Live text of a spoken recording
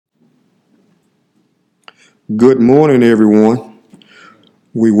Good morning, everyone.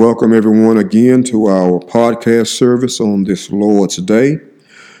 We welcome everyone again to our podcast service on this Lord's Day.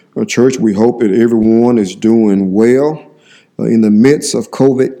 Church, we hope that everyone is doing well. In the midst of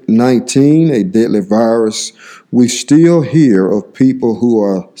COVID-19, a deadly virus, we still hear of people who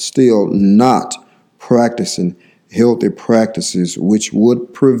are still not practicing healthy practices which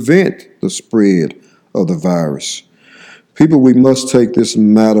would prevent the spread of the virus. People, we must take this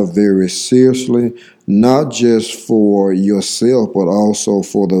matter very seriously, not just for yourself, but also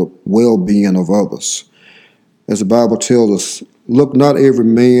for the well-being of others. As the Bible tells us, look not every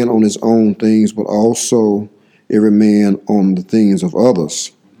man on his own things, but also every man on the things of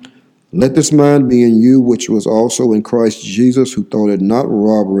others. Let this mind be in you, which was also in Christ Jesus, who thought it not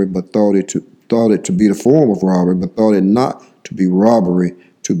robbery, but thought it to be the form of robbery, but thought it not to be robbery,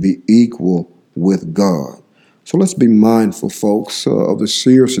 to be equal with God. So let's be mindful, folks, of the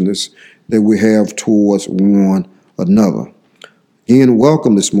seriousness that we have towards one another. Again,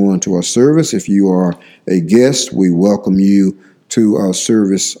 welcome this morning to our service. If you are a guest, we welcome you to our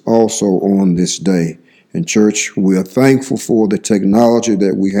service also on this day. In church, we are thankful for the technology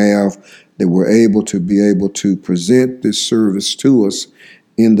that we have, that we're able to present this service to us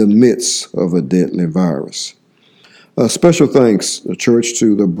in the midst of a deadly virus. Special thanks, church,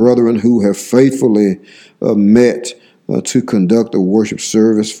 to the brethren who have faithfully met to conduct the worship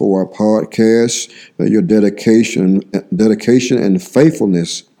service for our podcast. Your dedication and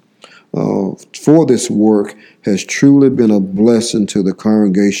faithfulness for this work has truly been a blessing to the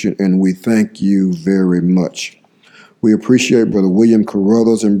congregation, and we thank you very much. We appreciate Brother William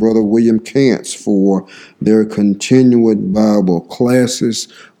Carruthers and Brother William Cantz for their continued Bible classes,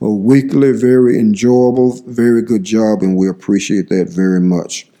 weekly, very enjoyable, very good job, and we appreciate that very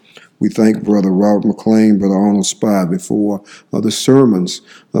much. We thank Brother Robert McLean, Brother Arnold Spivey for the sermons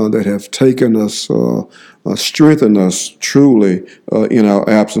that have taken us, strengthened us truly in our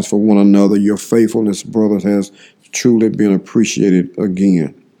absence for one another. Your faithfulness, brothers, has truly been appreciated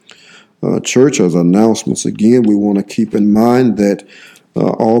again. Church, as announcements again, we want to keep in mind that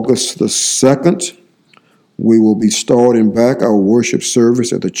August the 2nd, we will be starting back our worship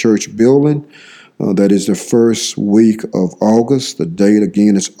service at the church building. That is the first week of August. The date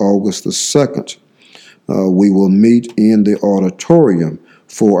again is August the 2nd. We will meet in the auditorium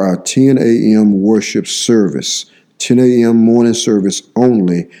for our 10 a.m. worship service, 10 a.m. morning service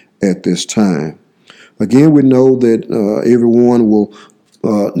only at this time. Again, we know that everyone will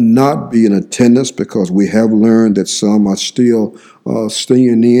not be in attendance because we have learned that some are still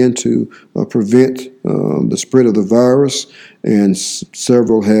staying in to prevent the spread of the virus, and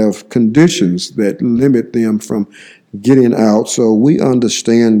several have conditions that limit them from getting out. So we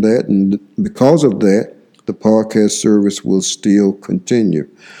understand that, and because of that, the podcast service will still continue,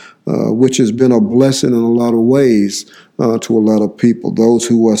 which has been a blessing in a lot of ways to a lot of people. Those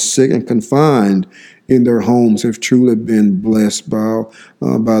who are sick and confined in their homes have truly been blessed by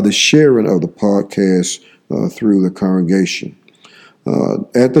the sharing of the podcast through the congregation.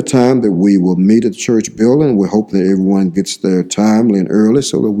 At the time that we will meet at the church building, we hope that everyone gets there timely and early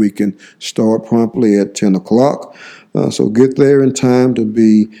so that we can start promptly at 10 o'clock. So get there in time to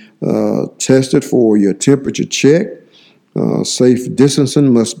be tested for your temperature check. Safe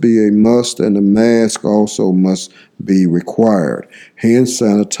distancing must be a must, and a mask also must be required. Hand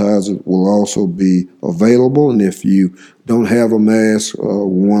sanitizer will also be available, and if you don't have a mask,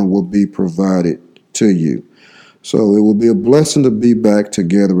 one will be provided to you. So it will be a blessing to be back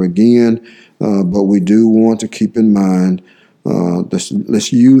together again, but we do want to keep in mind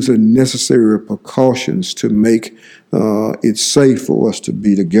let's use the necessary precautions to make it safe for us to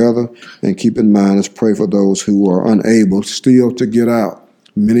be together. And keep in mind, let's pray for those who are unable still to get out.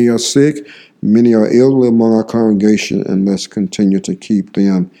 Many are sick, many are elderly among our congregation, and let's continue to keep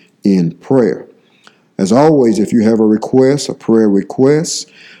them in prayer. As always, if you have a request, a prayer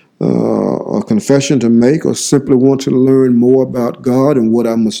request, a confession to make, or simply want to learn more about God and what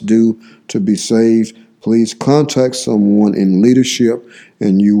I must do to be saved, please contact someone in leadership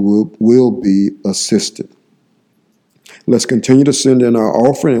and you will be assisted. Let's continue to send in our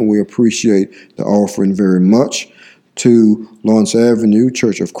offering, and we appreciate the offering very much, to Lawrence Avenue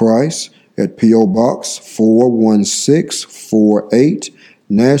Church of Christ at P.O. Box 41648,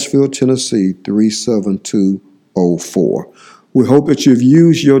 Nashville, Tennessee 37204. We hope that you've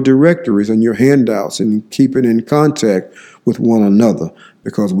used your directories and your handouts in keeping in contact with one another,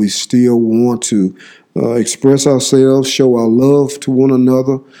 because we still want to express ourselves, show our love to one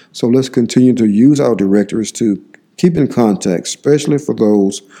another. So let's continue to use our directories to keep in contact, especially for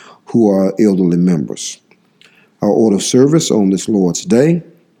those who are elderly members. Our order of service on this Lord's Day: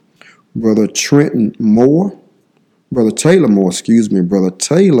 Brother Taylor Moore, Brother Taylor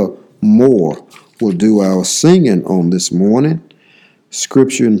Moore will do our singing on this morning.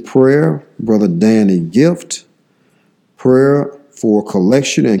 Scripture and prayer, Brother Danny Gift. Prayer for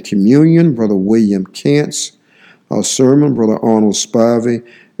collection and communion, Brother William Kentz. Our sermon, Brother Arnold Spivey.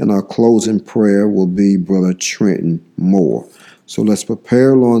 And our closing prayer will be Brother Trenton Moore. So let's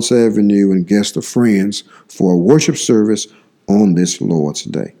prepare Lawrence Avenue and guest of friends for a worship service on this Lord's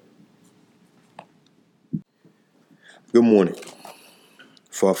Day. Good morning.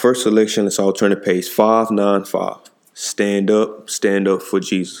 For our first selection, let's all turn to page 595. Stand up for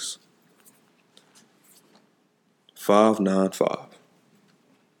Jesus. 595.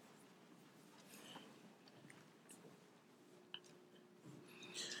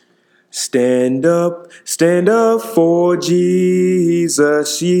 Stand up for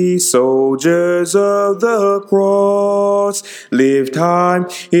Jesus, ye soldiers of the cross. Lift high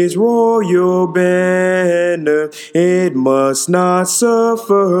his royal banner, it must not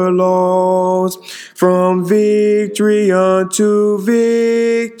suffer loss. From victory unto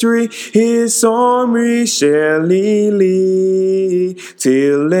victory, his army shall he lead,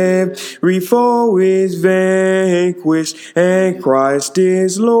 till every foe is vanquished, and Christ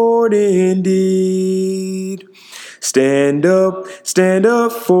is Lord indeed. Stand up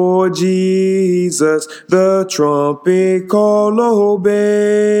for Jesus, the trumpet call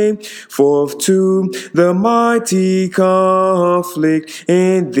obey. Forth to the mighty conflict,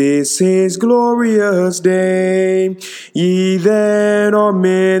 in this his glorious day. Ye that are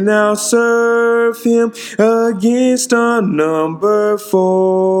men now serve him, against unnumbered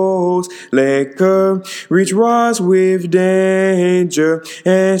foes. Let courage rise with danger,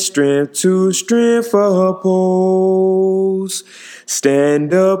 and strength to strength oppose.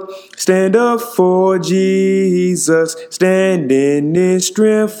 Stand up for Jesus, stand in his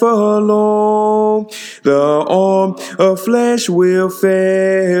strength alone. The arm of flesh will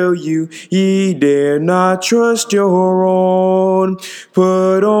fail you, ye dare not trust your own.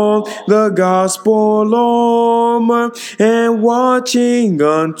 Put on the gospel armor, and watching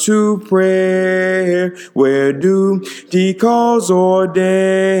unto prayer, where duty calls or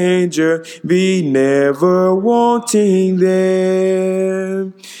danger, be never wanting there.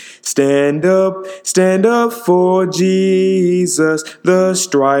 Stand up for Jesus, the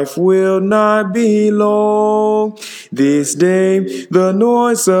strife will not be long. This day the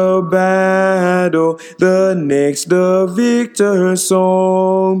noise of battle, the next the victor's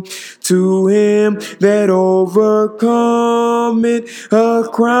song. To him that overcometh, a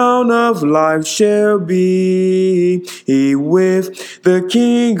crown of life shall be. He with the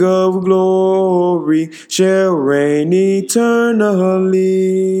King of glory shall reign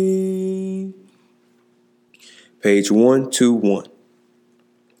eternally. Page 121.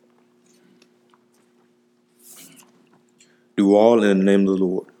 Do all in the name of the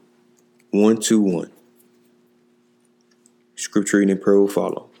Lord. 121. Scripture reading and prayer will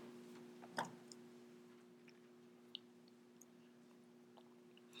follow.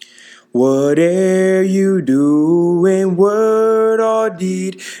 Whate'er you do in word or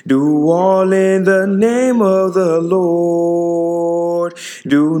deed, do all in the name of the Lord.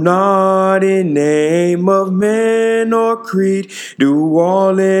 Do not in name of man or creed, do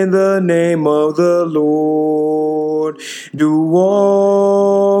all in the name of the Lord. Do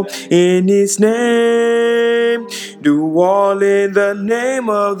all in his name, do all in the name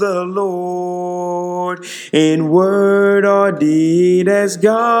of the Lord. In word or deed as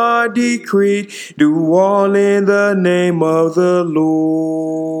God decreed, do all in the name of the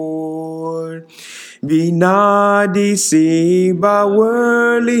Lord. Be not deceived by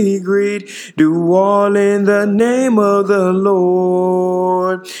worldly greed, do all in the name of the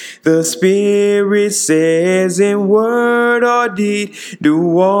Lord. The Spirit says in word or deed,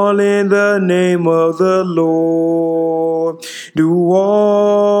 do all in the name of the Lord. Do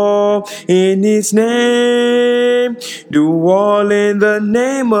all in his name, do all in the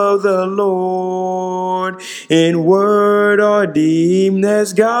name of the Lord. In word or deed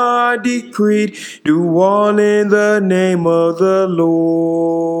as God decreed, do all in the name of the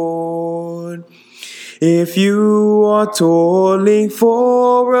Lord. If you are toiling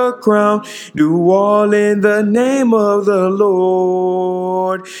for a crown, do all in the name of the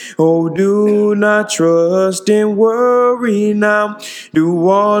Lord. Oh, do not trust in worry now, do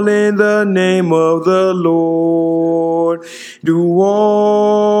all in the name of the Lord. Do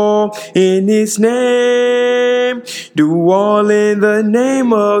all in his name, do all in the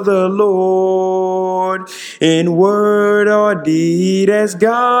name of the Lord. In word or deed as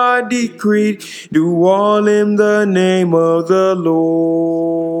God decreed, do all in the name of the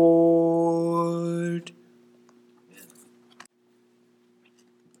Lord.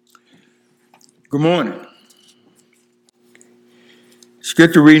 Good morning.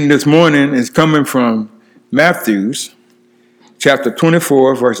 Scripture reading this morning is coming from Matthew, chapter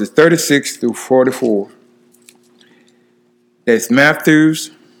 24, verses 36 through 44. That's Matthew,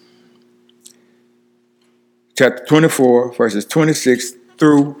 chapter 24, verses 26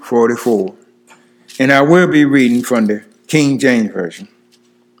 through 44. And I will be reading from the King James Version.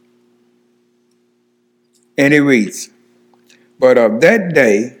 And it reads, "But of that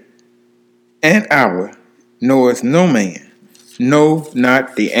day and hour knoweth no man, no,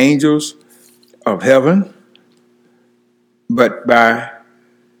 not the angels of heaven, but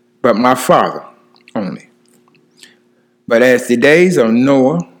my Father only. But as the days of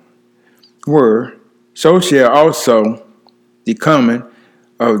Noah were, so shall also the coming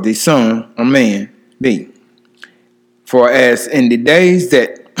of the Son of Man be. For as in the days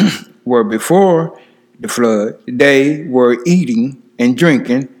that were before the flood, they were eating and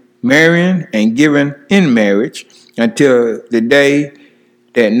drinking, marrying and giving in marriage, until the day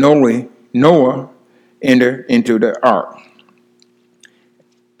that Noah entered into the ark,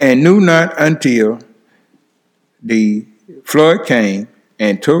 and knew not until the flood came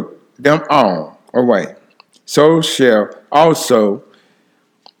and took them all away. So shall also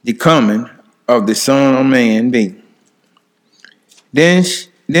the coming of the Son of Man be. Then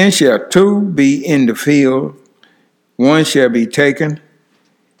shall two be in the field, one shall be taken,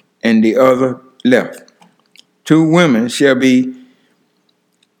 and the other left. Two women shall be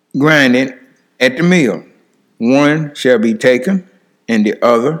grinding at the mill, one shall be taken, and the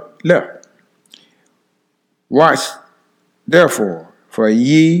other left. Watch therefore, for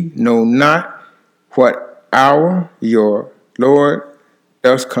ye know not what hour your Lord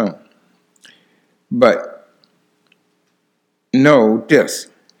does come. But know this,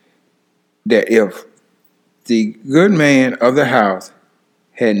 that if the good man of the house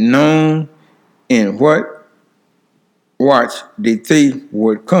had known in what watch the thief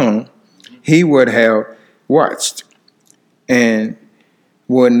would come, he would have watched and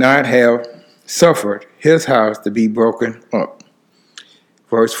would not have suffered his house to be broken up."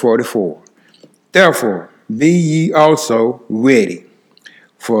 Verse 44. "Therefore be ye also ready,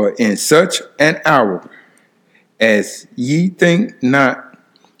 for in such an hour as ye think not,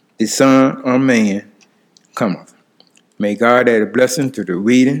 the Son of Man cometh." May God add a blessing to the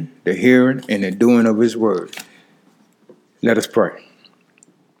reading, the hearing, and the doing of his word. Let us pray.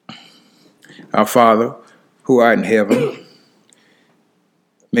 Our Father, who art in heaven,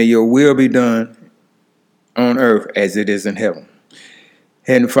 may your will be done on earth as it is in heaven.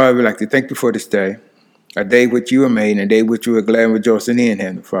 Heavenly Father, we'd like to thank you for this day, a day which you have made, and a day which you are glad and rejoicing in,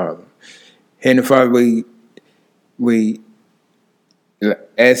 Heavenly Father. Heavenly Father, we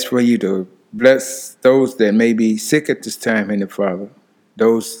ask for you to bless those that may be sick at this time, Heavenly Father,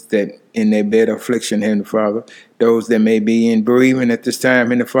 those that in their bed of affliction, Heavenly Father, those that may be in bereavement at this time,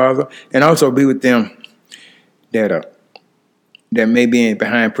 Heavenly Father, and also be with them that may be in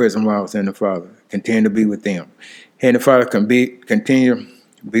behind prison walls, Heavenly Father. Continue to be with them. Heavenly Father, continue to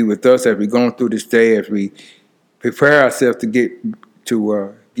be with us as we're going through this day, as we prepare ourselves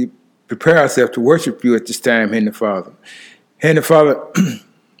to prepare ourselves to worship you at this time, Heavenly Father. Heavenly Father,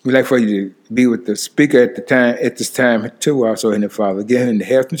 we'd like for you to be with the speaker at this time too, also, Heavenly Father. Give him the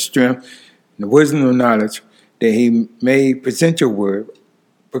health and strength and the wisdom and knowledge that he may present your word,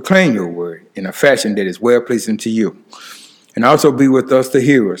 proclaim your word in a fashion that is well-pleasing to you. And also be with us, the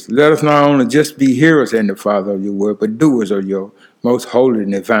hearers. Let us not only just be hearers, Heavenly Father, of your word, but doers of your most holy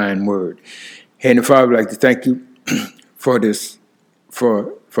and divine word. Heavenly Father, I'd like to thank you for this,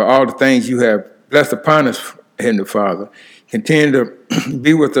 for all the things you have blessed upon us, Heavenly Father. Continue to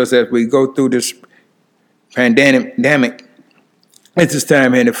be with us as we go through this pandemic at this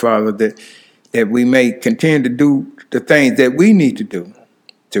time, Heavenly Father, that we may continue to do the things that we need to do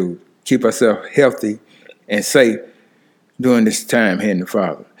to keep ourselves healthy and safe during this time, Heavenly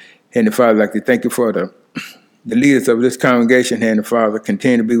Father. Heavenly Father, I'd like to thank you for the leaders of this congregation, Heavenly Father.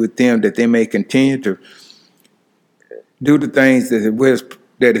 Continue to be with them, that they may continue to do the things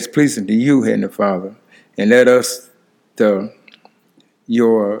that is pleasing to you, Heavenly Father. And let us,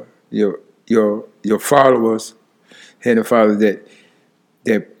 your followers, Heavenly Father,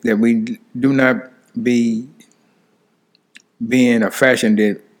 that we do not be in a fashion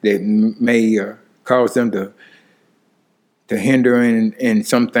that may cause them to hinder in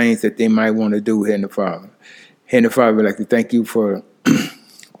some things that they might want to do, Heavenly Father. Heavenly Father, we'd like to thank you for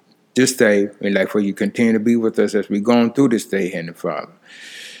this day. We'd like for you to continue to be with us as we're going through this day, Heavenly Father.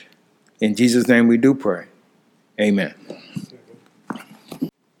 In Jesus' name we do pray. Amen.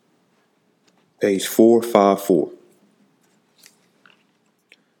 Page 454.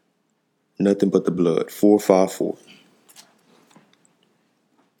 Nothing but the blood. 454.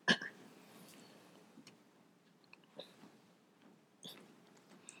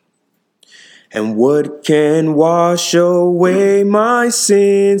 And what can wash away my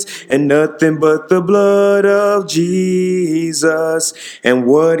sins? And nothing but the blood of Jesus. And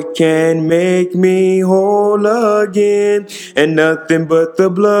what can make me whole again? And nothing but the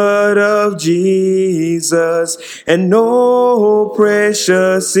blood of Jesus. And no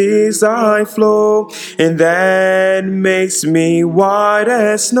precious is thy flow, and that makes me white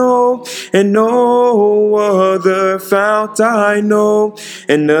as snow. And no other fount I know,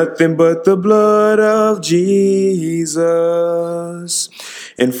 and nothing but the blood of Jesus.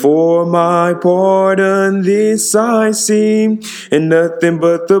 And for my pardon this I see, and nothing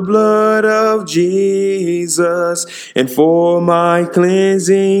but the blood of Jesus. And for my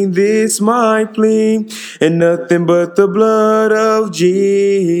cleansing this my plea, and nothing but the blood of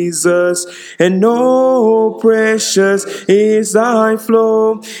Jesus. And no precious is thy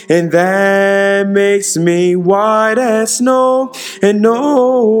flow, and that makes me white as snow. And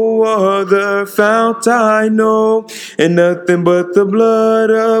no other fount I know, and nothing but the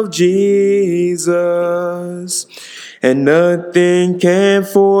blood of Jesus. And nothing can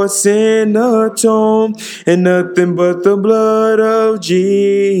for sin atone, and nothing but the blood of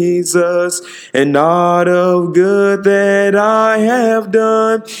Jesus. And not of good that I have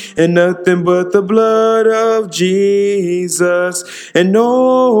done, and nothing but the blood of Jesus. And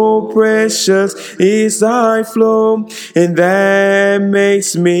no precious is thy flow, and that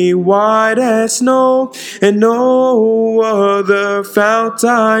makes me white as snow. And no other fount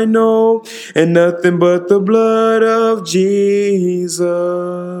I know, and nothing but the blood of Jesus.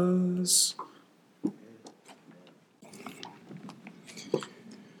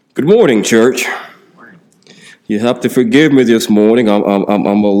 Good morning, church. You have to forgive me this morning.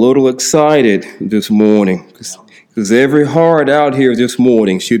 I'm a little excited this morning because every heart out here this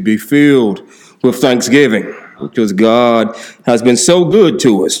morning should be filled with thanksgiving because God has been so good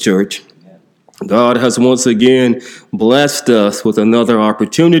to us, church. God has once again blessed us with another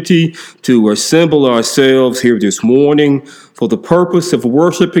opportunity to assemble ourselves here this morning for the purpose of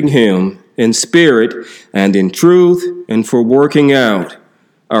worshiping Him in spirit and in truth and for working out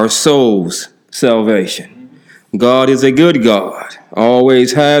our soul's salvation. God is a good God,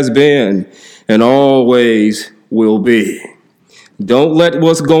 always has been, and always will be. Don't let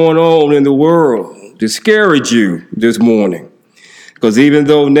what's going on in the world discourage you this morning. Because even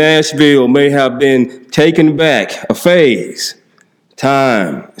though Nashville may have been taken back a phase,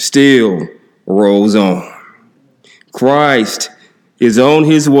 time still rolls on. Christ is on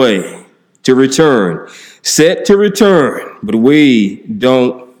his way to return, set to return, but we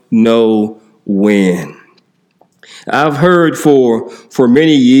don't know when. I've heard for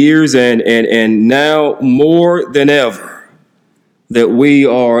many years and now more than ever that we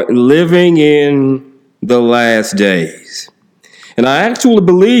are living in the last days. And I actually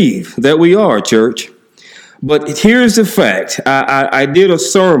believe that we are, church. But here's the fact. I did a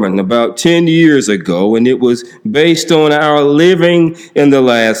sermon about 10 years ago, and it was based on our living in the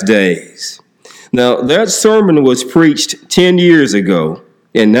last days. Now, that sermon was preached 10 years ago,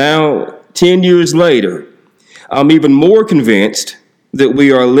 and now, 10 years later, I'm even more convinced that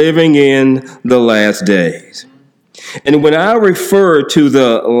we are living in the last days. And when I refer to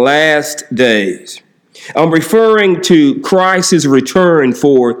the last days, I'm referring to Christ's return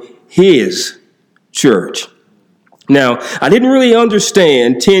for his church. Now, I didn't really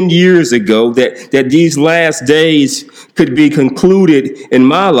understand 10 years ago that these last days could be concluded in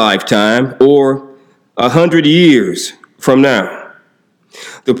my lifetime or 100 years from now.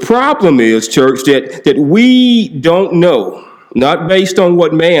 The problem is, church, that we don't know, not based on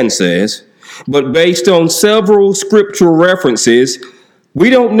what man says, but based on several scriptural references. We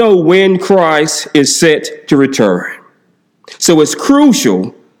don't know when Christ is set to return. So it's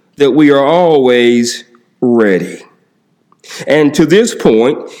crucial that we are always ready. And to this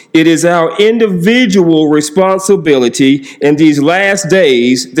point, it is our individual responsibility in these last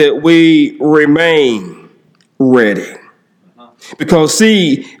days that we remain ready. Because,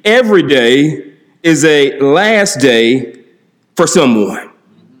 see, every day is a last day for someone.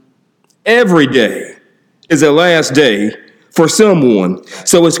 Every day is a last day for someone.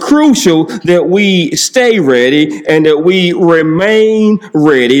 So it's crucial that we stay ready and that we remain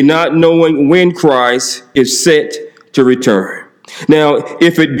ready, not knowing when Christ is set to return. Now,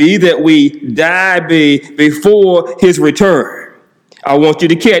 if it be that we die before his return, I want you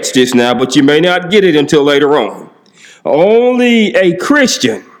to catch this now, but you may not get it until later on. Only a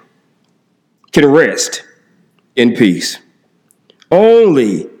Christian can rest in peace.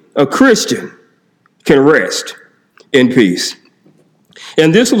 Only a Christian can rest in peace.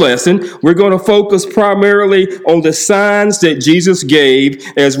 In this lesson, we're going to focus primarily on the signs that Jesus gave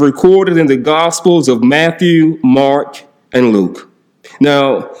as recorded in the Gospels of Matthew, Mark, and Luke.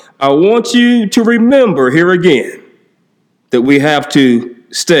 Now, I want you to remember here again that we have to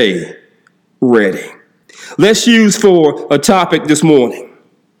stay ready. Let's use for a topic this morning,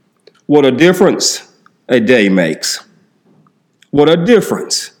 what a difference a day makes. What a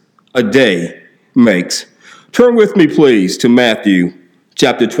difference a day makes. Turn with me, please, to Matthew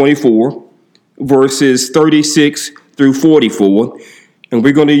chapter 24, verses 36 through 44. And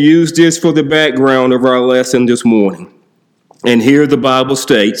we're going to use this for the background of our lesson this morning. And here the Bible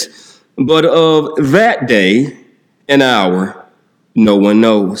states, "But of that day and hour no one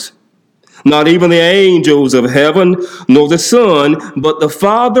knows, not even the angels of heaven, nor the Son, but the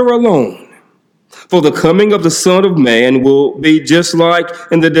Father alone. For the coming of the Son of Man will be just like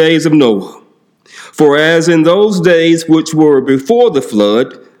in the days of Noah. For as in those days which were before the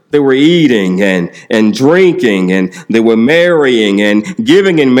flood, they were eating and drinking, and they were marrying and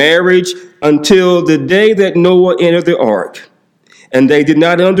giving in marriage until the day that Noah entered the ark. And they did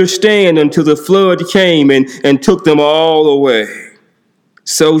not understand until the flood came and took them all away.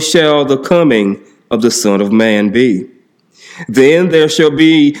 So shall the coming of the Son of Man be. Then there shall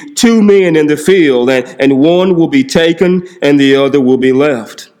be two men in the field, and one will be taken, and the other will be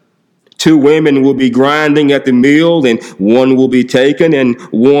left. Two women will be grinding at the mill, and one will be taken, and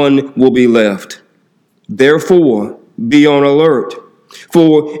one will be left. Therefore, be on alert,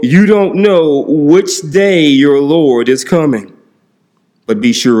 for you don't know which day your Lord is coming. But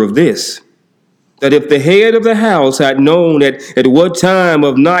be sure of this, that if the head of the house had known at what time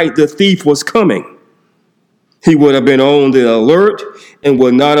of night the thief was coming, he would have been on the alert and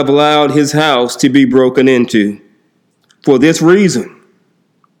would not have allowed his house to be broken into. For this reason,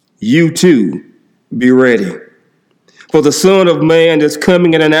 you too be ready. For the Son of Man is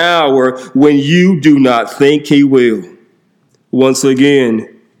coming in an hour when you do not think he will." Once again,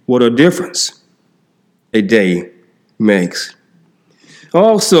 what a difference a day makes.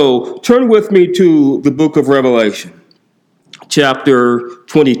 Also, turn with me to the book of Revelation, chapter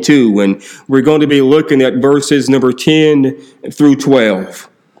 22, and we're going to be looking at verses number 10 through 12.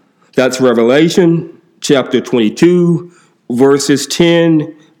 That's Revelation, chapter 22, verses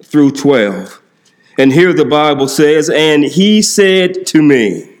 10 through 12. And here the Bible says, "And he said to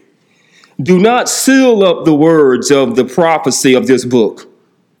me, do not seal up the words of the prophecy of this book,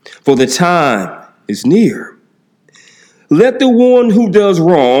 for the time is near. Let the one who does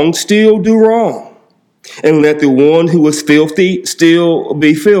wrong still do wrong, and let the one who is filthy still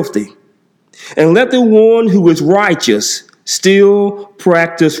be filthy, and let the one who is righteous still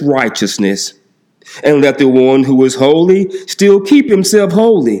practice righteousness, and let the one who is holy still keep himself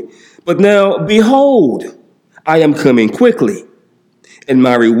holy. But now, behold, I am coming quickly, and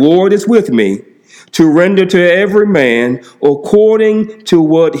my reward is with me, to render to every man according to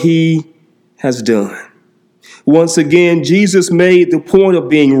what he has done." Once again, Jesus made the point of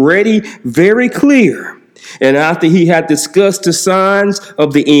being ready very clear. And after he had discussed the signs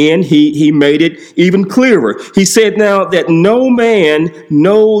of the end, he made it even clearer. He said now that no man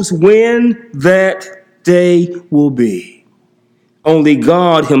knows when that day will be. Only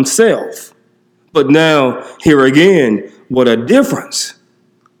God himself. But now, here again, what a difference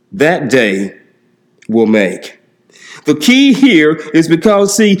that day will make. The key here is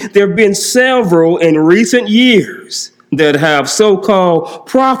because, see, there have been several in recent years that have so-called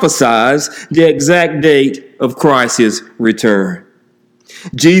prophesied the exact date of Christ's return.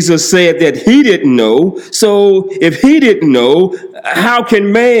 Jesus said that he didn't know, so if he didn't know, how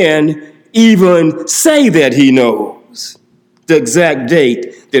can man even say that he knows the exact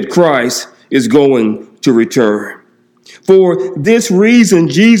date that Christ is going to return? For this reason,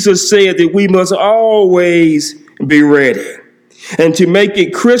 Jesus said that we must always be ready. And to make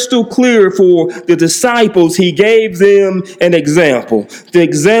it crystal clear for the disciples, he gave them an example. The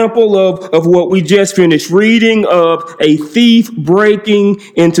example of what we just finished reading, of a thief breaking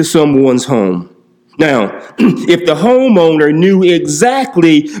into someone's home. Now, if the homeowner knew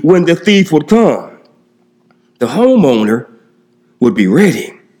exactly when the thief would come, the homeowner would be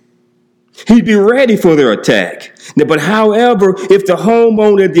ready. He'd be ready for their attack. But however, if the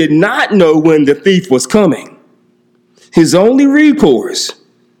homeowner did not know when the thief was coming, his only recourse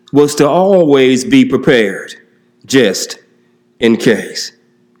was to always be prepared, just in case.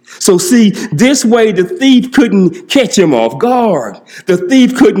 So see, this way the thief couldn't catch him off guard. The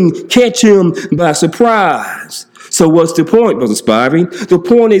thief couldn't catch him by surprise. So what's the point, Brother Spivey? The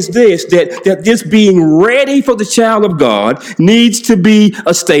point is this, that this being ready for the child of God needs to be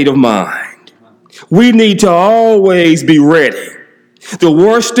a state of mind. We need to always be ready. The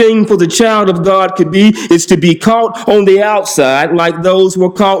worst thing for the child of God could be is to be caught on the outside like those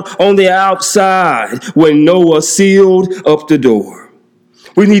were caught on the outside when Noah sealed up the door.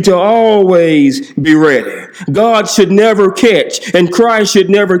 We need to always be ready. God should never catch, and Christ should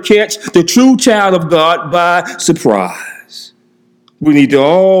never catch the true child of God by surprise. We need to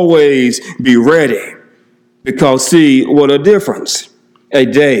always be ready because, see, what a difference a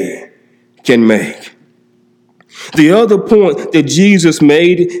day can make. The other point that Jesus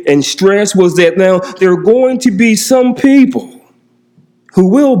made and stressed was that now there are going to be some people who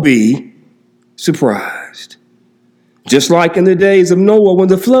will be surprised. Just like in the days of Noah when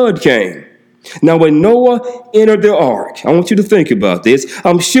the flood came. Now, when Noah entered the ark, I want you to think about this.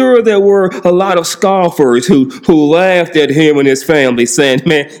 I'm sure there were a lot of scoffers who laughed at him and his family, saying,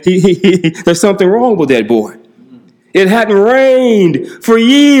 man, there's something wrong with that boy. It hadn't rained for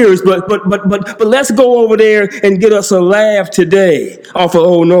years, but let's go over there and get us a laugh today off of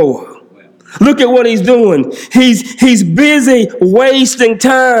old Noah. Look at what he's doing. He's busy wasting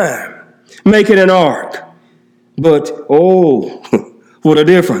time making an ark. But, oh, what a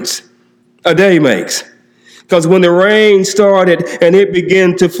difference a day makes. Because when the rain started and it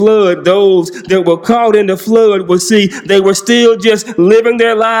began to flood, those that were caught in the flood would see they were still just living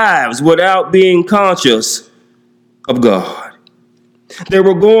their lives without being conscious of God. They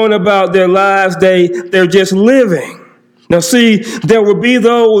were going about their lives, they're just living. Now see, there will be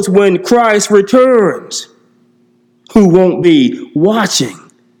those when Christ returns who won't be watching.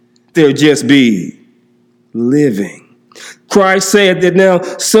 They'll just be living. Christ said that now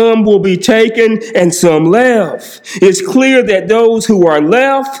some will be taken and some left. It's clear that those who are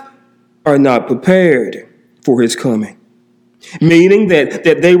left are not prepared for his coming. Meaning that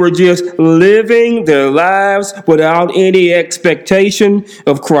they were just living their lives without any expectation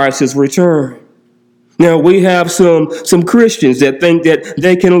of Christ's return. Now, we have some Christians that think that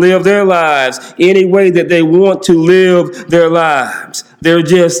they can live their lives any way that they want to live their lives. They're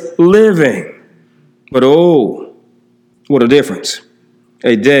just living. But oh, what a difference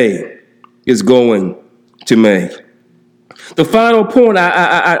a day is going to make. The final point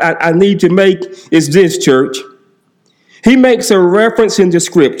I need to make is this, church. He makes a reference in the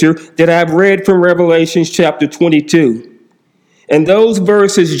scripture that I've read from Revelation chapter 22. And those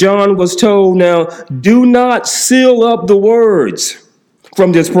verses, John was told, now, do not seal up the words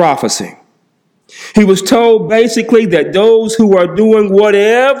from this prophecy. He was told basically that those who are doing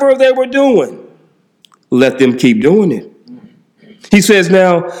whatever they were doing, let them keep doing it. He says,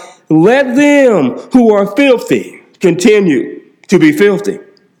 now, let them who are filthy continue to be filthy.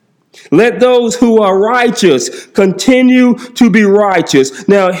 Let those who are righteous continue to be righteous.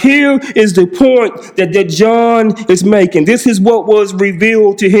 Now, here is the point that John is making. This is what was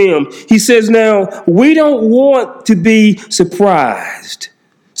revealed to him. He says, now, we don't want to be surprised,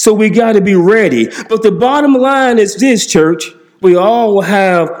 so we got to be ready. But the bottom line is this, church. We all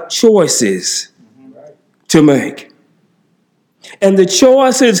have choices to make. And the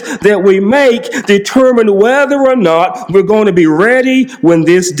choices that we make determine whether or not we're going to be ready when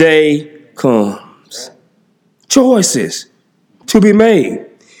this day comes. Choices to be made.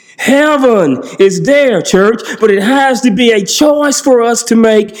 Heaven is there, church, but it has to be a choice for us to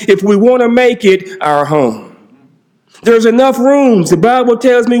make if we want to make it our home. There's enough rooms. The Bible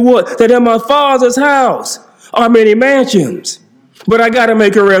tells me what? That in my Father's house are many mansions. But I got to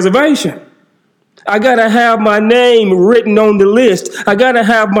make a reservation. I got to have my name written on the list. I got to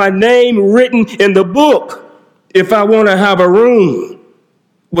have my name written in the book if I want to have a room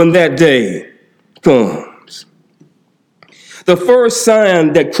when that day comes. The first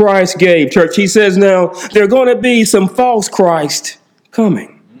sign that Christ gave, church, he says now, there are going to be some false Christ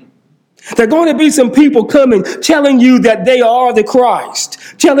coming. There are going to be some people coming telling you that they are the Christ,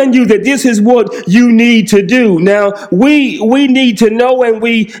 telling you that this is what you need to do. Now, we need to know and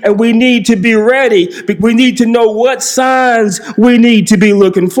we need to be ready. We need to know what signs we need to be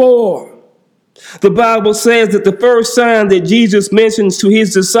looking for. The Bible says that the first sign that Jesus mentions to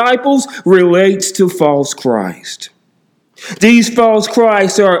his disciples relates to false Christ. These false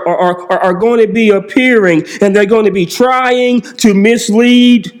Christs are going to be appearing and they're going to be trying to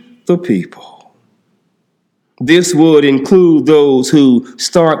mislead the people. This would include those who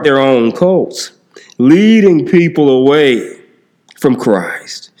start their own cults, leading people away from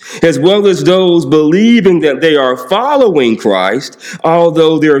Christ, as well as those believing that they are following Christ,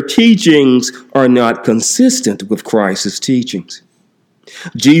 although their teachings are not consistent with Christ's teachings.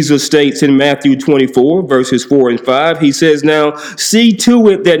 Jesus states in Matthew 24, verses 4 and 5, he says, "Now see to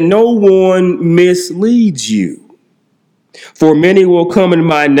it that no one misleads you. For many will come in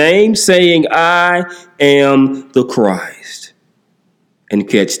my name, saying, I am the Christ." And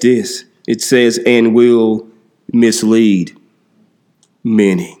catch this. It says, "and will mislead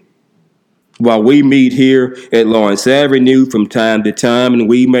many." While we meet here at Lawrence Avenue from time to time, and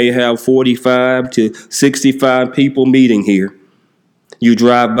we may have 45 to 65 people meeting here, you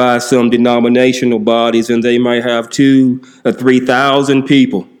drive by some denominational bodies and they might have 2,000 or 3,000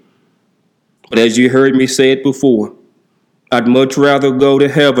 people. But as you heard me say it before, I'd much rather go to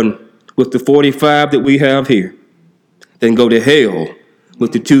heaven with the 45 that we have here than go to hell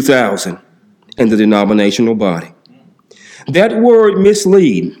with the 2,000 and the denominational body. That word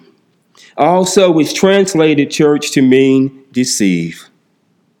mislead also is translated, church, to mean deceive.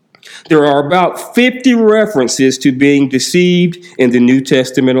 There are about 50 references to being deceived in the New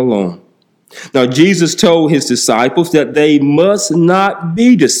Testament alone. Now, Jesus told his disciples that they must not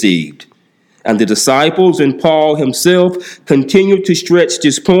be deceived. And the disciples and Paul himself continued to stretch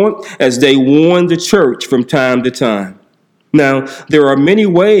this point as they warned the church from time to time. Now, there are many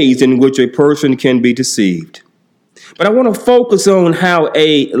ways in which a person can be deceived. But I want to focus on how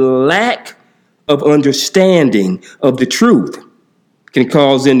a lack of understanding of the truth can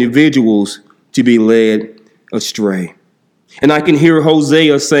cause individuals to be led astray. And I can hear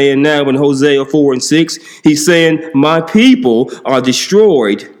Hosea saying now in Hosea 4 and 6, he's saying, "My people are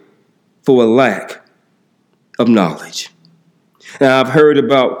destroyed for a lack of knowledge." Now, I've heard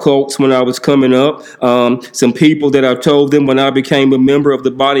about cults when I was coming up. Some people that I've told them when I became a member of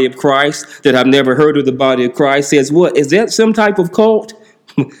the body of Christ that I've never heard of the body of Christ says, "What, is that some type of cult?"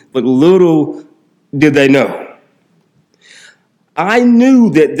 But little did they know. I knew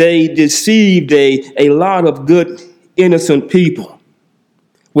that they deceived a lot of good, innocent people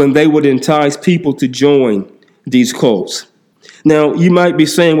when they would entice people to join these cults. Now, you might be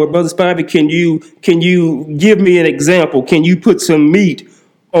saying, "Well, Brother Spivey, can you give me an example? Can you put some meat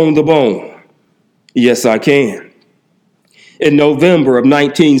on the bone?" Yes, I can. In November of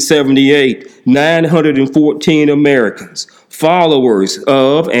 1978, 914 Americans, followers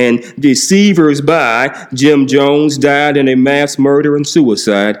of and deceivers by Jim Jones, died in a mass murder and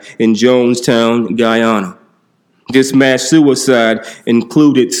suicide in Jonestown, Guyana. This mass suicide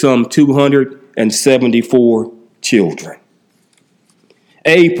included some 274 children.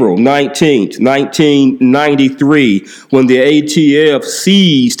 April 19th, 1993, when the ATF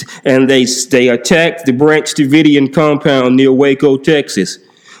seized and they attacked the Branch Davidian compound near Waco, Texas,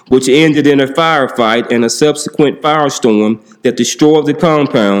 which ended in a firefight and a subsequent firestorm that destroyed the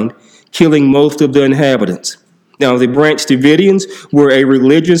compound, killing most of the inhabitants. Now, the Branch Davidians were a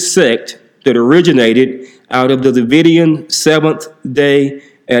religious sect that originated out of the Davidian Seventh-day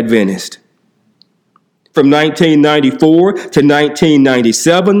Adventist. From 1994 to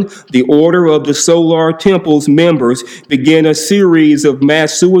 1997, the Order of the Solar Temple's members began a series of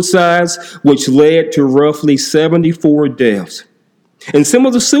mass suicides, which led to roughly 74 deaths. In some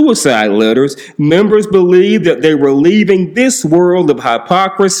of the suicide letters, members believed that they were leaving this world of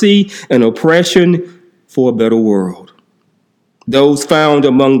hypocrisy and oppression for a better world. Those found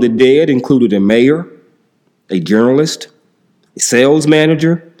among the dead included a mayor, a journalist, a sales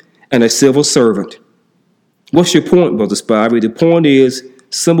manager, and a civil servant. What's your point, Brother Spivey? The point is,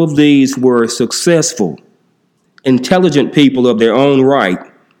 some of these were successful, intelligent people of their own right,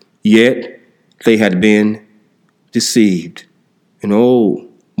 yet they had been deceived. And oh,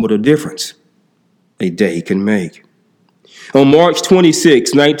 what a difference a day can make. On March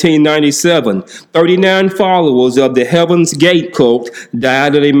 26, 1997, 39 followers of the Heaven's Gate cult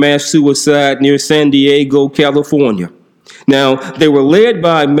died in a mass suicide near San Diego, California. Now, they were led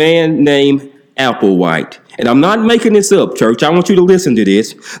by a man named Applewhite. And I'm not making this up, church. I want you to listen to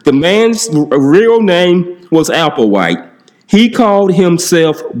this. The man's real name was Applewhite. He called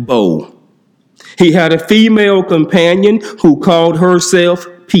himself Bo. He had a female companion who called herself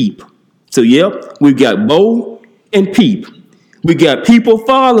Peep. So, yep, we've got Bo and Peep. We got people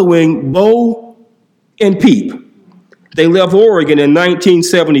following Bo and Peep. They left Oregon in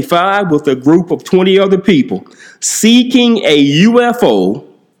 1975 with a group of 20 other people seeking a UFO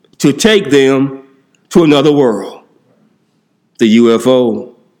to take them to another world. The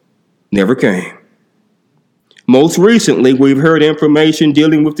UFO never came. Most recently, we've heard information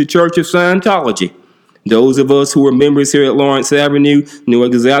dealing with the Church of Scientology. Those of us who are members here at Lawrence Avenue know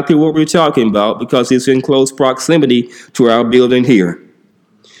exactly what we're talking about because it's in close proximity to our building here.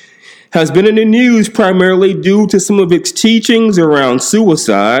 Has been in the news primarily due to some of its teachings around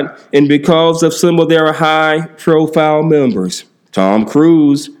suicide and because of some of their high-profile members. Tom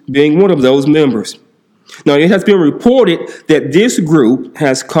Cruise being one of those members. Now, it has been reported that this group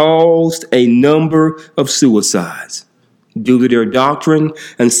has caused a number of suicides due to their doctrine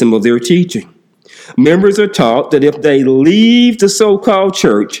and some of their teaching. Members are taught that if they leave the so-called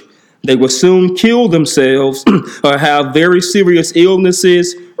church, they will soon kill themselves or have very serious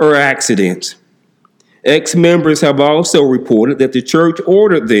illnesses or accidents. Ex-members have also reported that the church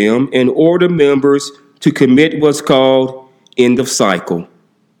ordered them and ordered members to commit what's called end of cycle,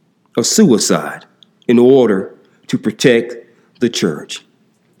 or suicide, in order to protect the church.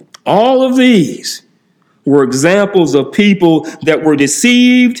 All of these were examples of people that were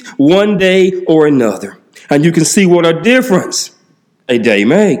deceived one day or another. And you can see what a difference a day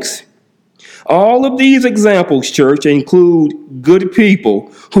makes. All of these examples, church, include good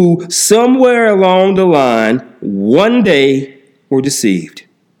people who somewhere along the line one day were deceived.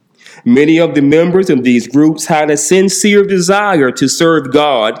 Many of the members of these groups had a sincere desire to serve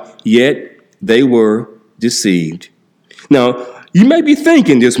God, yet they were deceived. Now, you may be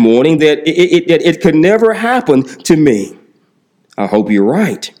thinking this morning that it could never happen to me. I hope you're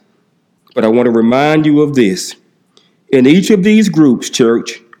right. But I want to remind you of this. In each of these groups,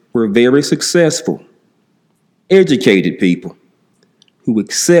 church, were very successful, educated people who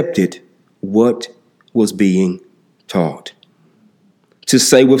accepted what was being taught. To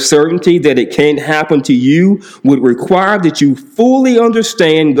say with certainty that it can't happen to you would require that you fully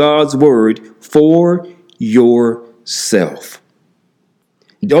understand God's word for yourself.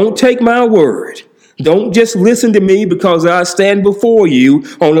 Don't take my word. Don't just listen to me because I stand before you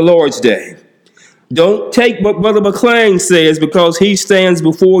on the Lord's day. Don't take what Brother McLean says because he stands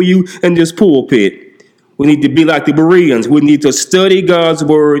before you in this pulpit. We need to be like the Bereans. We need to study God's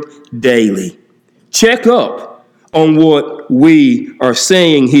word daily. Check up on what we are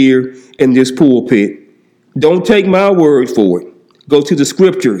saying here in this pulpit. Don't take my word for it. Go to the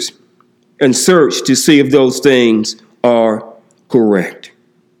scriptures and search to see if those things are correct.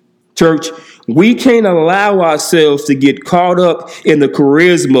 Church, we can't allow ourselves to get caught up in the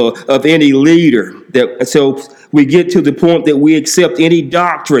charisma of any leader so we get to the point that we accept any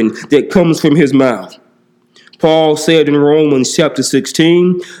doctrine that comes from his mouth. Paul said in Romans chapter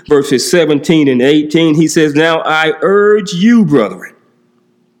 16, verses 17 and 18, he says, "Now I urge you, brethren,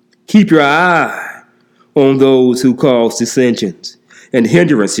 keep your eye on those who cause dissensions and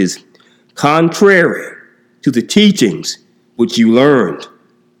hindrances, contrary to the teachings which you learned.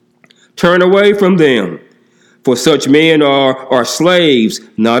 Turn away from them, for such men are slaves,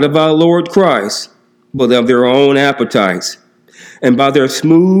 not of our Lord Christ, but of their own appetites. And by their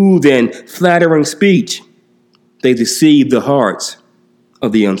smooth and flattering speech, they deceive the hearts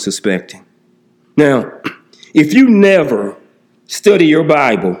of the unsuspecting." Now, if you never study your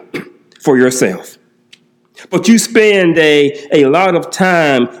Bible for yourself, but you spend a lot of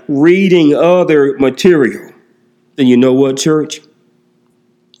time reading other material, then you know what, church?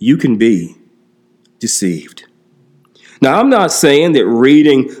 You can be deceived. Now, I'm not saying that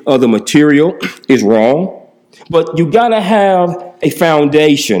reading other material is wrong, but you got to have a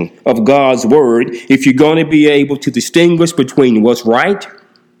foundation of God's word if you're going to be able to distinguish between what's right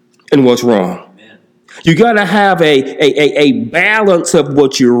and what's wrong. Amen. You got to have a balance of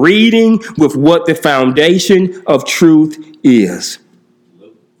what you're reading with what the foundation of truth is.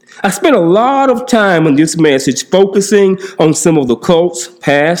 I spent a lot of time in this message focusing on some of the cults,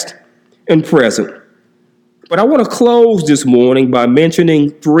 past and present. But I want to close this morning by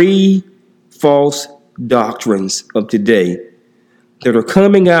mentioning 3 false doctrines of today that are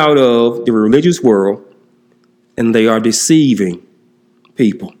coming out of the religious world, and they are deceiving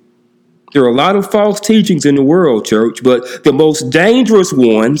people. There are a lot of false teachings in the world, church, but the most dangerous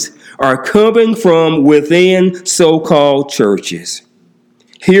ones are coming from within so-called churches.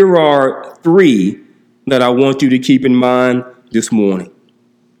 Here are 3 that I want you to keep in mind this morning.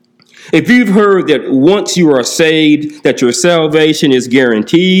 If you've heard that once you are saved, that your salvation is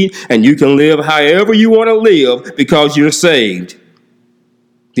guaranteed and you can live however you want to live because you're saved,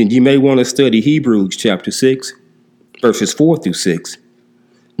 then you may want to study Hebrews chapter 6, verses 4 through 6,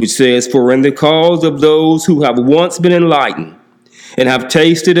 which says, "For in the cause of those who have once been enlightened and have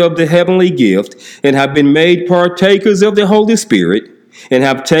tasted of the heavenly gift and have been made partakers of the Holy Spirit, and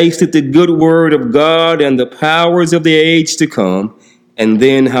have tasted the good word of God and the powers of the age to come, and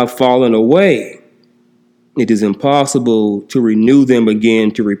then have fallen away, it is impossible to renew them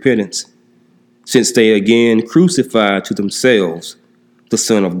again to repentance, since they again crucified to themselves the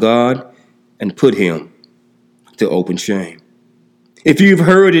Son of God and put him to open shame." If you've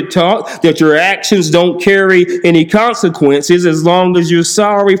heard it taught that your actions don't carry any consequences as long as you're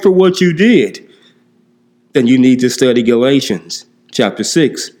sorry for what you did, then you need to study Galatians chapter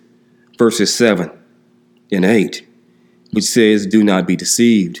 6, verses 7 and 8, which says, "Do not be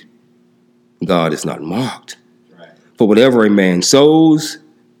deceived. God is not mocked. For whatever a man sows,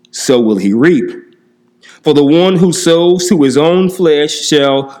 so will he reap. For the one who sows to his own flesh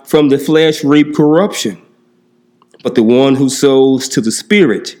shall from the flesh reap corruption. But the one who sows to the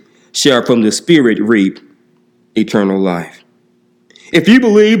Spirit shall from the Spirit reap eternal life." If you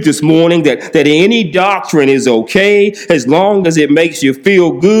believe this morning that any doctrine is okay as long as it makes you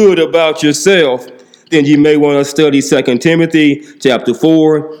feel good about yourself, then you may want to study 2 Timothy chapter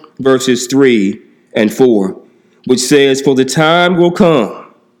 4, verses 3 and 4, which says, "For the time will come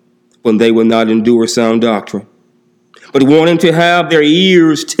when they will not endure sound doctrine, but wanting to have their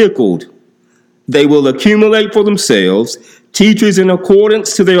ears tickled, they will accumulate for themselves teachers in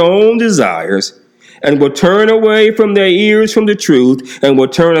accordance to their own desires, and will turn away from their ears from the truth, and will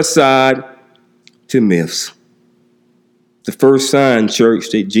turn aside to myths." The first sign, church,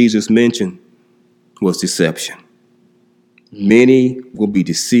 that Jesus mentioned was deception. Many will be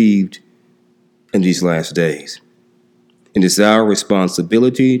deceived in these last days. And it's our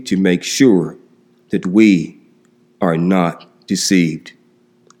responsibility to make sure that we are not deceived.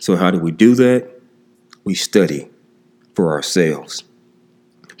 So how do we do that? We study for ourselves.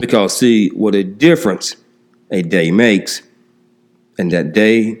 Because see, what a difference a day makes, and that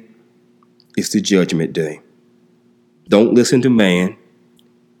day is the judgment day. Don't listen to man.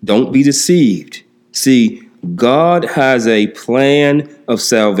 Don't be deceived. See, God has a plan of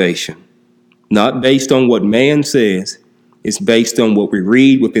salvation, not based on what man says. It's based on what we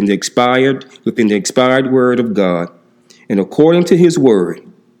read within the expired word of God. And according to his word,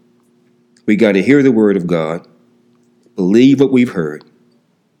 we got to hear the word of God, believe what we've heard,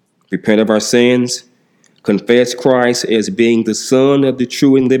 repent of our sins, confess Christ as being the Son of the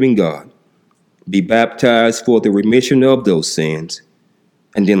true and living God, be baptized for the remission of those sins,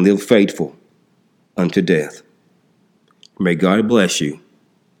 and then live faithful unto death. May God bless you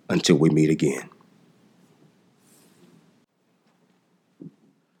until we meet again.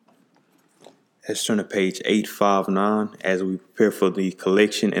 Let's turn to page 859 as we prepare for the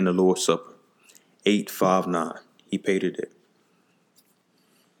collection and the Lord's Supper. 859. He paid it.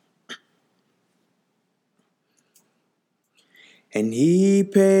 And he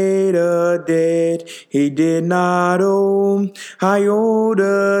paid a debt he did not owe. I owed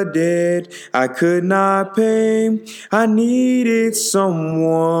a debt I could not pay. I needed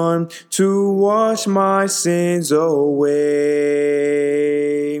someone to wash my sins away.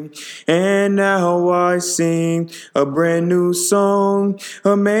 And now I sing a brand new song,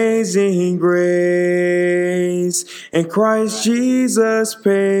 Amazing Grace. And Christ Jesus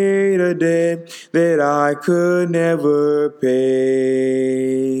paid a debt that I could never pay.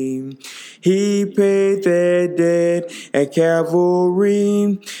 He paid that debt at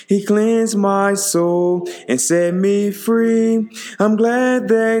Calvary. He cleansed my soul and set me free. I'm glad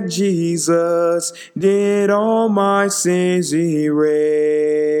that Jesus did all my sins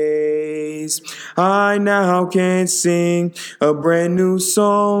erase. I now can sing a brand new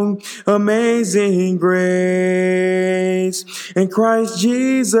song, Amazing Grace. And Christ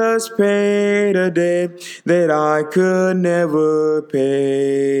Jesus paid a debt that I could never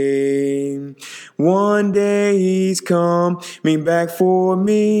pay. One day he's coming back for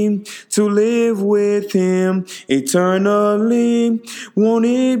me to live with him eternally. Won't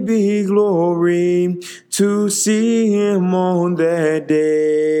it be glory to see him on that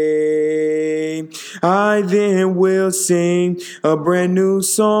day? I then will sing a brand new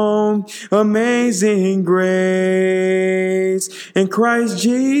song, Amazing Grace. And Christ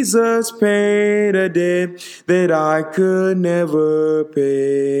Jesus paid a debt that I could never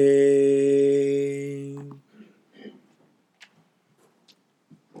pay.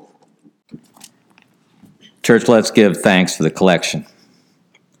 Church, let's give thanks for the collection.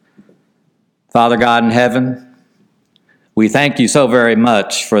 Father God in heaven, we thank you so very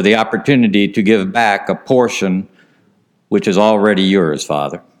much for the opportunity to give back a portion which is already yours,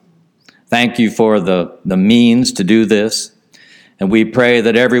 Father. Thank you for the means to do this, and we pray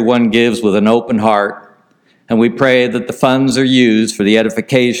that everyone gives with an open heart, and we pray that the funds are used for the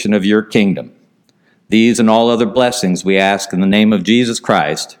edification of your kingdom. These and all other blessings we ask in the name of Jesus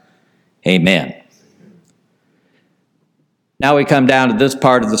Christ. Amen. Now we come down to this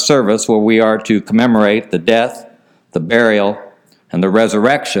part of the service where we are to commemorate the death, the burial, and the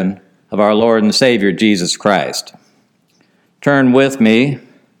resurrection of our Lord and Savior Jesus Christ. Turn with me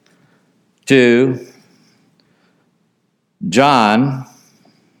to John,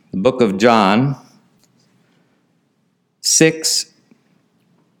 the book of John, 6,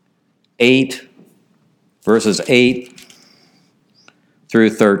 8, verses 8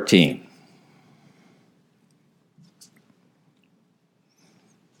 through 13.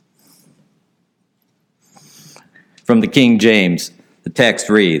 From the King James, the text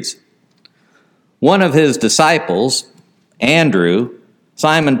reads, "One of his disciples, Andrew,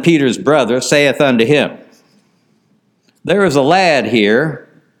 Simon Peter's brother, saith unto him, There is a lad here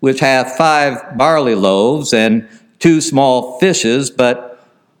which hath 5 barley loaves and 2 small fishes, but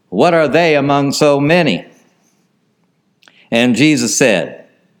what are they among so many? And Jesus said,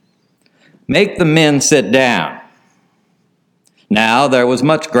 Make the men sit down. Now there was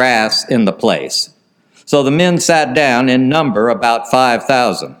much grass in the place. So the men sat down in number about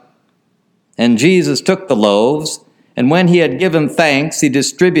 5,000. And Jesus took the loaves, and when he had given thanks, he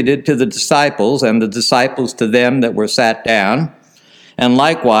distributed to the disciples, and the disciples to them that were sat down, and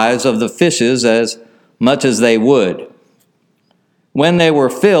likewise of the fishes as much as they would. When they were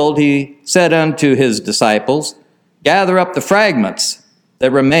filled, he said unto his disciples, Gather up the fragments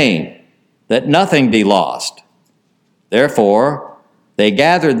that remain, that nothing be lost. Therefore they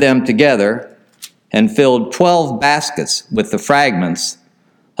gathered them together, and filled 12 baskets with the fragments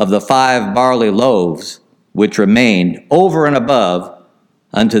of the 5 barley loaves, which remained over and above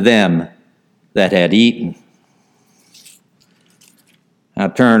unto them that had eaten." Now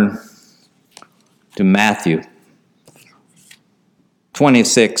turn to Matthew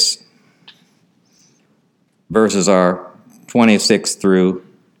 26, verses are 26 through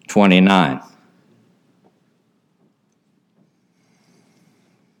 29.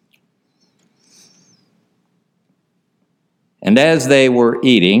 And as they were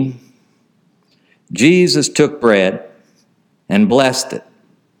eating, Jesus took bread and blessed it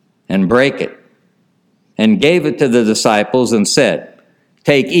and brake it and gave it to the disciples and said,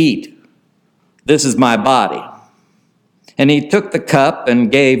 Take, eat, this is my body. And he took the cup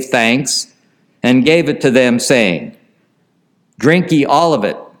and gave thanks and gave it to them, saying, Drink ye all of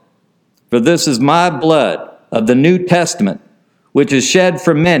it, for this is my blood of the New Testament, which is shed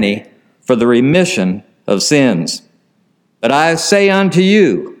for many for the remission of sins. But I say unto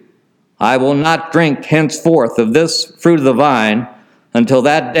you, I will not drink henceforth of this fruit of the vine until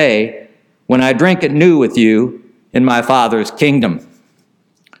that day when I drink it new with you in my Father's kingdom.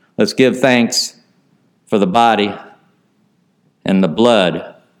 Let's give thanks for the body and the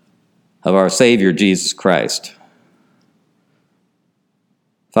blood of our Savior Jesus Christ.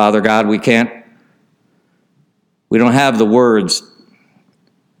 Father God, we don't have the words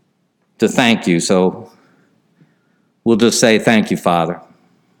to thank you, so we'll just say thank you, Father.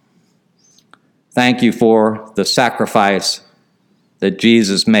 Thank you for the sacrifice that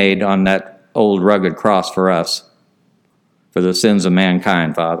Jesus made on that old rugged cross for us, for the sins of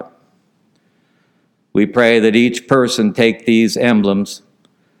mankind, Father. We pray that each person take these emblems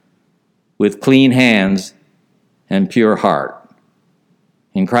with clean hands and pure heart.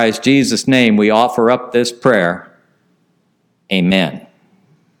 In Christ Jesus' name, we offer up this prayer. Amen.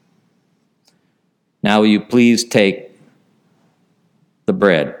 Now will you please take the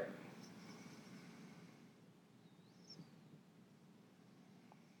bread.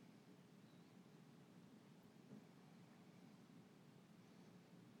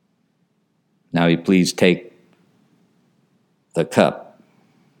 Now will you please take the cup.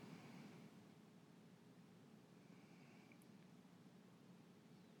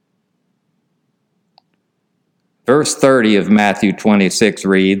 Verse 30 of Matthew 26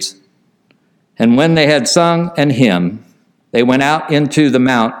 reads, And when they had sung an hymn, they went out into the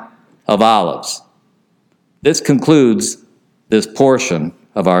Mount of Olives. This concludes this portion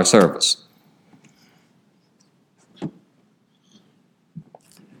of our service.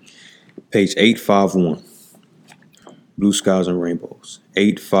 Page 851. Blue Skies and Rainbows.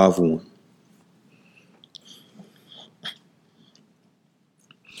 851.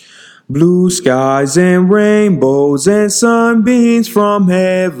 Blue skies and rainbows and sunbeams from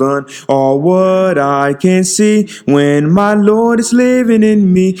heaven are what I can see when my Lord is living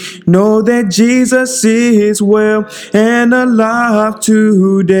in me. Know that Jesus is well and alive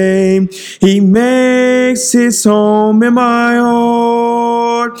today. He makes his home in my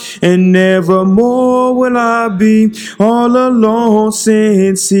heart, and nevermore will I be all alone,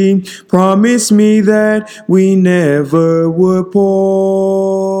 since he promised me that we never would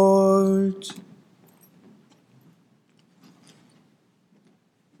part.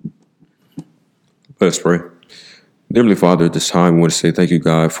 Let us pray. Dearly Father, at this time, we want to say thank you,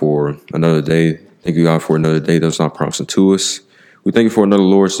 God, for another day. Thank you, God, for another day that was not promised to us. We thank you for another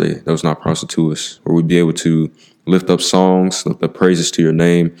Lord's Day that was not promised to us, where we'd be able to lift up songs, lift up praises to your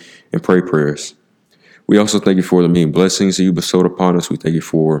name, and pray prayers. We also thank you for the many blessings that you bestowed upon us. We thank you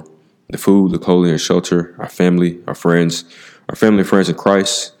for the food, the clothing, and shelter, our family, our friends, our family and friends in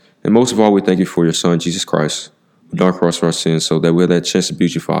Christ. And most of all, we thank you for your Son, Jesus Christ, who died on the cross for our sins so that we have that chance to be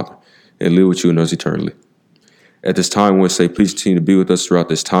with you, Father, and live with you and us eternally. At this time, we want to say, please continue to be with us throughout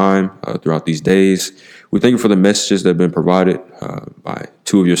this time, throughout these days. We thank you for the messages that have been provided by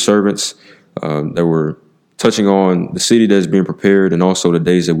two of your servants that were touching on the city that is being prepared and also the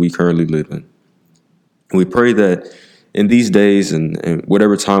days that we currently live in. We pray that in these days and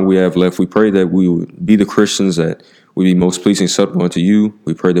whatever time we have left, we pray that we would be the Christians that would be most pleasing and acceptable unto you.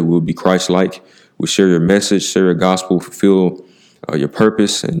 We pray that we would be Christ-like. We share your message, share your gospel, fulfill your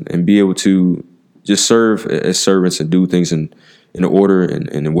purpose, and be able to just serve as servants and do things in order and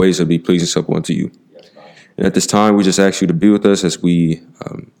in ways that be pleasing and acceptable unto you. And at this time, we just ask you to be with us as we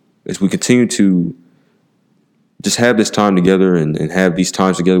continue to just have this time together and have these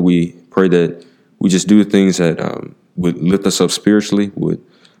times together. We pray that we just do the things that would lift us up spiritually, would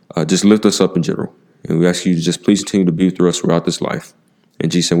just lift us up in general. And we ask you to just please continue to be through us throughout this life. In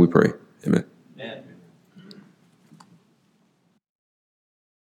Jesus' name we pray. Amen.